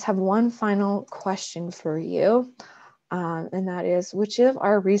 And I just have one final question for you. And that is, which of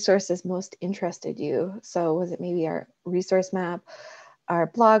our resources most interested you? So was it maybe our resource map, our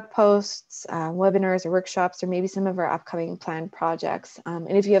blog posts, webinars or workshops, or maybe some of our upcoming planned projects.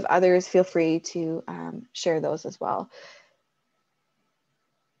 And if you have others, feel free to share those as well.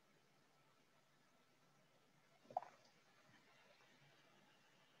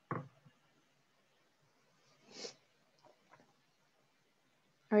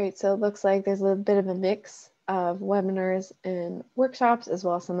 All right, so it looks like there's a bit of a mix of webinars and workshops, as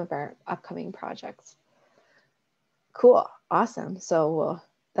well as some of our upcoming projects. Cool, awesome. So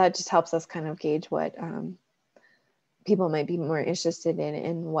that just helps us kind of gauge what people might be more interested in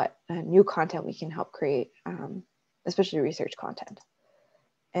and what new content we can help create, especially research content.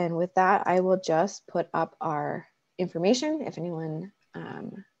 And with that, I will just put up our information if anyone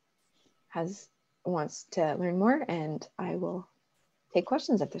wants to learn more, and I will take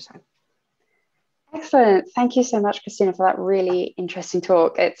questions if there's time. Excellent. Thank you so much, Kristina, for that really interesting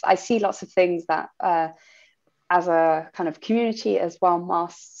talk. I see lots of things that as a kind of community as well,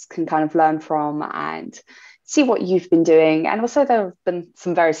 MASTS can kind of learn from and see what you've been doing. And also there have been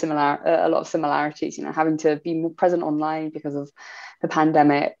some very a lot of similarities, you know, having to be more present online because of the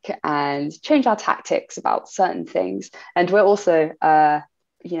pandemic and change our tactics about certain things. And we're also,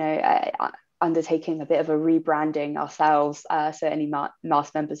 you know, undertaking a bit of a rebranding ourselves. So any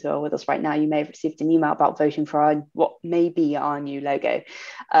MAST members who are with us right now, you may have received an email about voting for what may be our new logo.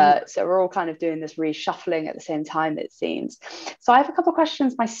 So we're all kind of doing this reshuffling at the same time, it seems. So I have a couple of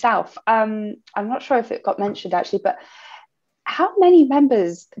questions myself. I'm not sure if it got mentioned actually, but how many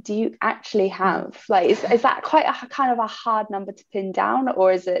members do you actually have? Like, is that quite a kind of a hard number to pin down,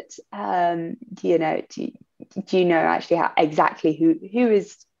 or is it, you know, do you know actually exactly who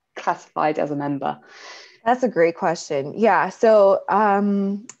is classified as a member? That's a great question. Yeah, so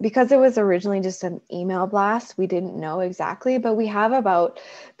because it was originally just an email blast, we didn't know exactly, but we have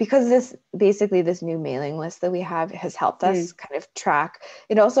because this new mailing list that we have has helped us kind of track.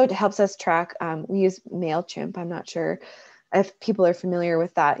 It also helps us track, we use MailChimp. I'm not sure if people are familiar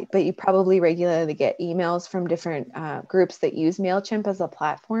with that, but you probably regularly get emails from different groups that use MailChimp as a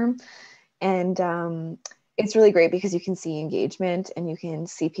platform. And it's really great because you can see engagement and you can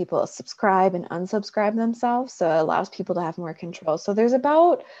see people subscribe and unsubscribe themselves. So it allows people to have more control. So there's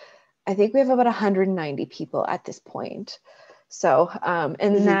I think we have about 190 people at this point. So,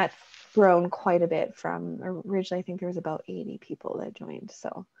 and that's grown quite a bit from originally, I think there was about 80 people that joined.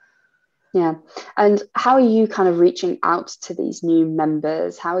 So. Yeah. And how are you kind of reaching out to these new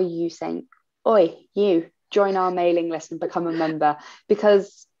members? How are you saying, oi, you join our mailing list and become a member?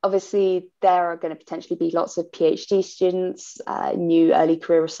 Because obviously there are going to potentially be lots of PhD students, new early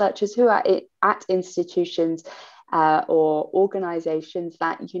career researchers who are at institutions or organizations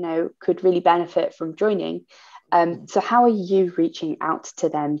that, you know, could really benefit from joining. So how are you reaching out to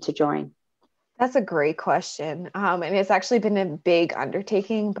them to join? That's a great question. And it's actually been a big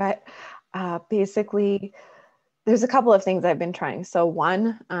undertaking, but basically there's a couple of things I've been trying. So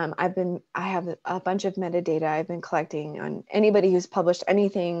one, I have a bunch of metadata I've been collecting on anybody who's published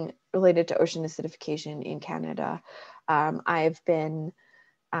anything related to ocean acidification in Canada. I've been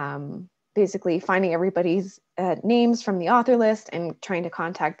basically finding everybody's names from the author list and trying to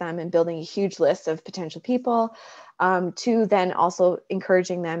contact them and building a huge list of potential people, to then also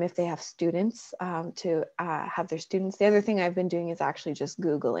encouraging them if they have students to have their students. The other thing I've been doing is actually just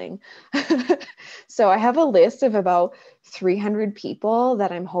Googling. So I have a list of about 300 people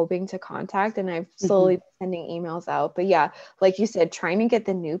that I'm hoping to contact, and I've slowly been sending emails out. But yeah, like you said, trying to get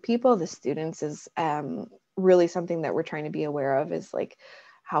the new people, the students, is really something that we're trying to be aware of, is like,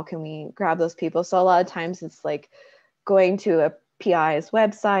 how can we grab those people? So a lot of times it's like going to a PI's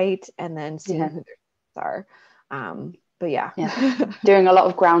website and then seeing who their are. But yeah. Doing a lot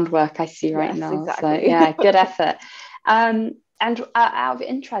of groundwork, I see right yes, now. Exactly. So yeah, good effort. And out of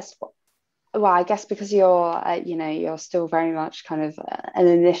interest, well, I guess because you're, you know, you're still very much kind of an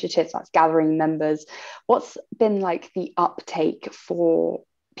initiative that's gathering members. What's been like the uptake for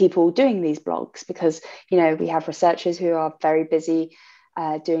people doing these blogs? Because, you know, we have researchers who are very busy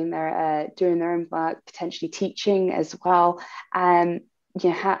doing their own work, potentially teaching as well. You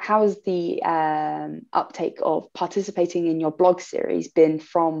know, how has the uptake of participating in your blog series been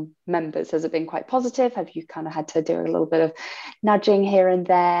from members? Has it been quite positive? Have you kind of had to do a little bit of nudging here and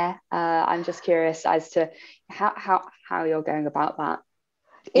there? I'm just curious as to how you're going about that.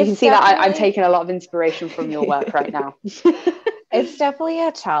 You can see that I'm taking a lot of inspiration from your work right now. It's definitely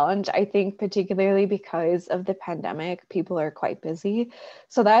a challenge, I think, particularly because of the pandemic. People are quite busy.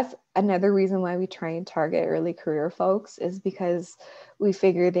 So that's another reason why we try and target early career folks, is because we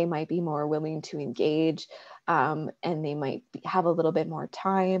figure they might be more willing to engage, and they might have a little bit more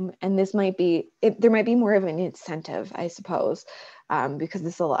time. And this might be, there might be more of an incentive, I suppose, because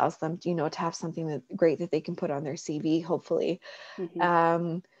this allows them, to have something great that they can put on their CV, hopefully.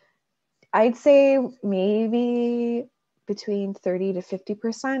 Mm-hmm. I'd say maybe between 30 to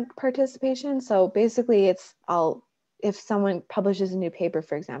 50% participation. So basically if someone publishes a new paper,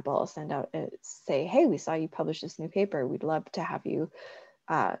 for example, I'll send out say, hey, we saw you publish this new paper. We'd love to have you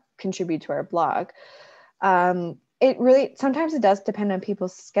contribute to our blog. It really, sometimes it does depend on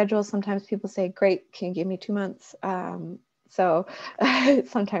people's schedules. Sometimes people say, great, can you give me 2 months? So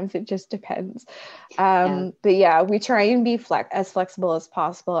sometimes it just depends. But yeah, we try and be as flexible as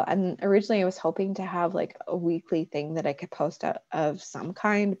possible. And originally I was hoping to have like a weekly thing that I could post out of some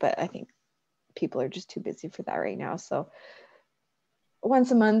kind, but I think people are just too busy for that right now. So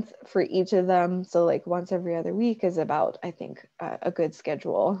once a month for each of them. So like once every other week is about, I think, a good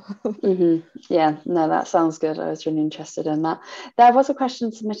schedule. Mm-hmm. Yeah, no, that sounds good. I was really interested in that. There was a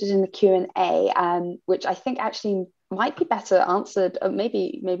question submitted in the Q&A, which I think actually might be better answered.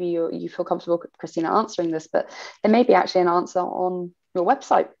 Maybe you feel comfortable, Kristina, answering this, but there may be actually an answer on your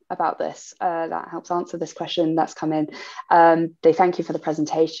website about this that helps answer this question that's come in. They thank you for the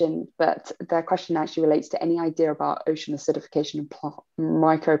presentation, but their question actually relates to any idea about ocean acidification and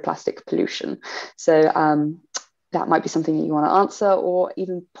microplastic pollution. So that might be something that you want to answer, or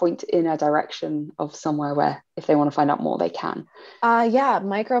even point in a direction of somewhere where if they want to find out more, they can. Yeah,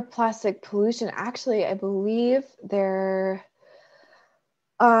 microplastic pollution. Actually, I believe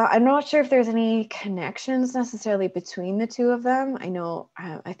I'm not sure if there's any connections necessarily between the two of them. I know,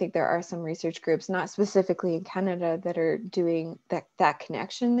 I think there are some research groups, not specifically in Canada, that are doing that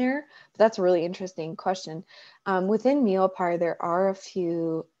connection there. But that's a really interesting question. Within MEOPAR, there are a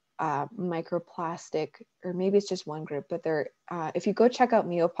few microplastic, or maybe it's just one group, but if you go check out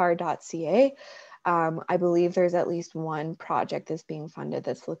meopar.ca, I believe there's at least one project that's being funded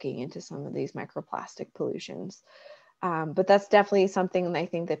that's looking into some of these microplastic pollutions. But that's definitely something that I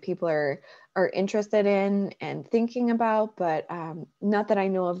think that people are interested in and thinking about, but not that I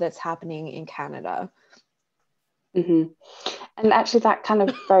know of that's happening in Canada. Mm-hmm. And actually that kind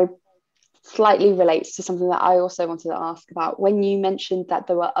of very slightly relates to something that I also wanted to ask about. When you mentioned that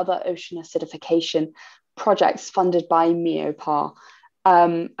there were other ocean acidification projects funded by MEOPAR,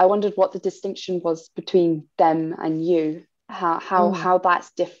 I wondered what the distinction was between them and you, how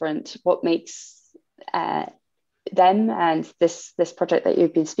that's different, what makes them and this project that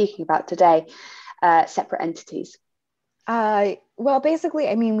you've been speaking about today separate entities. Well, basically,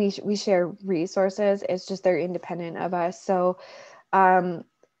 I mean, we share resources. It's just they're independent of us. So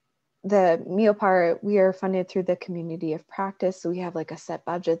the MEOPAR, we are funded through the community of practice. So we have like a set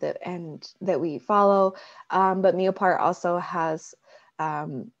budget that we follow. But MEOPAR also has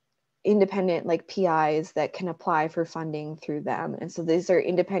independent like PIs that can apply for funding through them. And so these are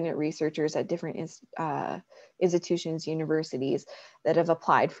independent researchers at different institutions, universities that have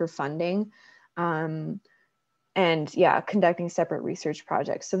applied for funding. And yeah, conducting separate research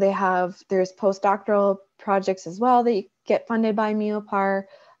projects. So there's postdoctoral projects as well that get funded by MEOPAR.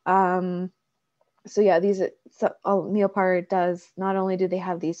 So yeah, MEOPAR does, not only do they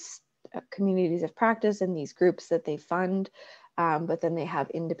have these communities of practice and these groups that they fund, but then they have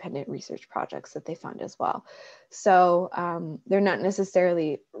independent research projects that they fund as well. So they're not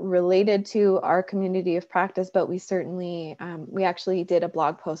necessarily related to our community of practice, but we certainly, we actually did a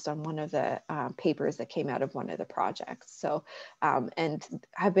blog post on one of the papers that came out of one of the projects. So, and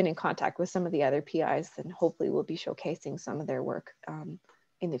have been in contact with some of the other PIs, and hopefully we'll be showcasing some of their work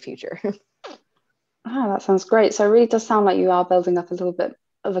in the future. That sounds great. So it really does sound like you are building up a little bit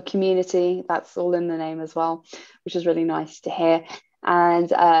of a community. That's all in the name as well, which is really nice to hear. And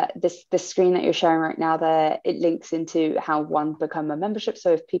this screen that you're sharing right now there, it links into how one become a membership.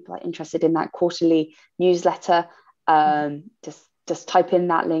 So if people are interested in that quarterly newsletter, just type in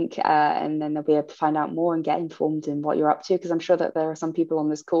that link and then they'll be able to find out more and get informed in what you're up to, because I'm sure that there are some people on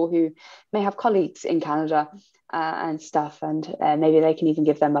this call who may have colleagues in Canada and stuff, and maybe they can even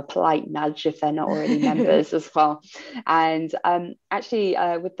give them a polite nudge if they're not already members as well. And actually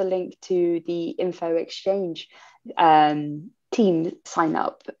with the link to the info exchange team sign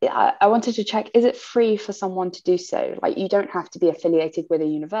up, I wanted to check, is it free for someone to do so? Like, you don't have to be affiliated with a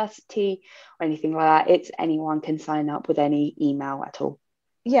university or anything like that. It's anyone can sign up with any email at all.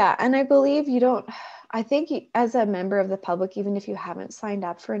 Yeah, and I believe I think as a member of the public, even if you haven't signed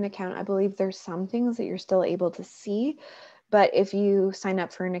up for an account, I believe there's some things that you're still able to see, But if you sign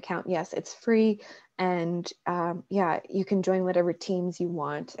up for an account, yes, it's free. And yeah, you can join whatever teams you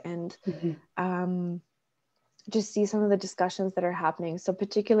want, and just see some of the discussions that are happening. So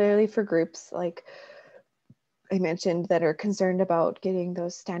particularly for groups like I mentioned that are concerned about getting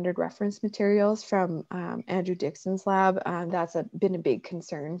those standard reference materials from Andrew Dixon's lab, that's been a big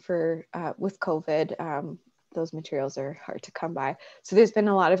concern for with COVID. Those materials are hard to come by. So there's been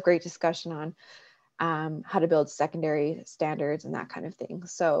a lot of great discussion on how to build secondary standards and that kind of thing.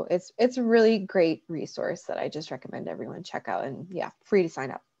 So it's a really great resource that I just recommend everyone check out, and yeah, free to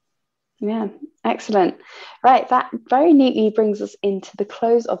sign up. Yeah, excellent. Right, that very neatly brings us into the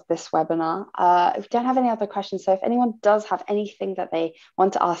close of this webinar. We don't have any other questions, so if anyone does have anything that they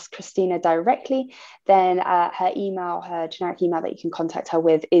want to ask Kristina directly, then her generic email that you can contact her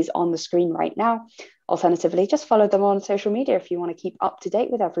with is on the screen right now. Alternatively, just follow them on social media if you want to keep up to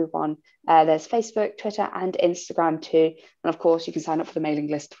date with everyone. There's Facebook, Twitter, and Instagram too. And of course, you can sign up for the mailing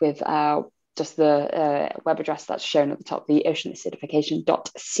list with just the web address that's shown at the top, the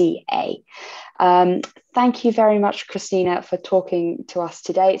oceanacidification.ca. Thank you very much, Kristina, for talking to us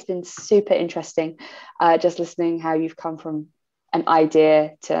today. It's been super interesting just listening how you've come from an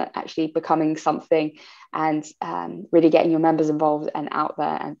idea to actually becoming something, and really getting your members involved and out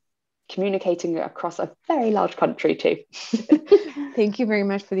there and communicating across a very large country too. Thank you very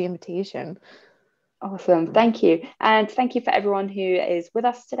much for the invitation. Awesome, thank you. And thank you for everyone who is with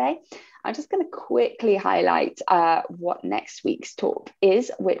us today. I'm just going to quickly highlight what next week's talk is,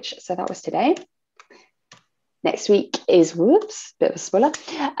 so that was today. Next week is, whoops, bit of a spoiler,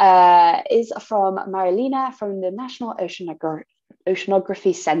 is from Marilina from the National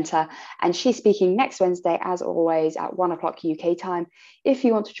Oceanography Centre, and she's speaking next Wednesday, as always, at 1 o'clock UK time. If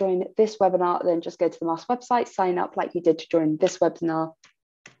you want to join this webinar, then just go to the MASTS website, sign up like you did to join this webinar.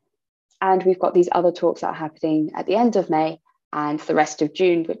 And we've got these other talks that are happening at the end of May and the rest of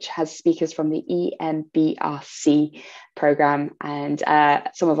June, which has speakers from the EMBRC program and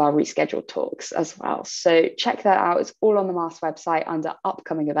some of our rescheduled talks as well. So check that out. It's all on the MASTS website under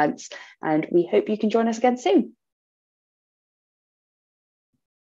upcoming events, and we hope you can join us again soon.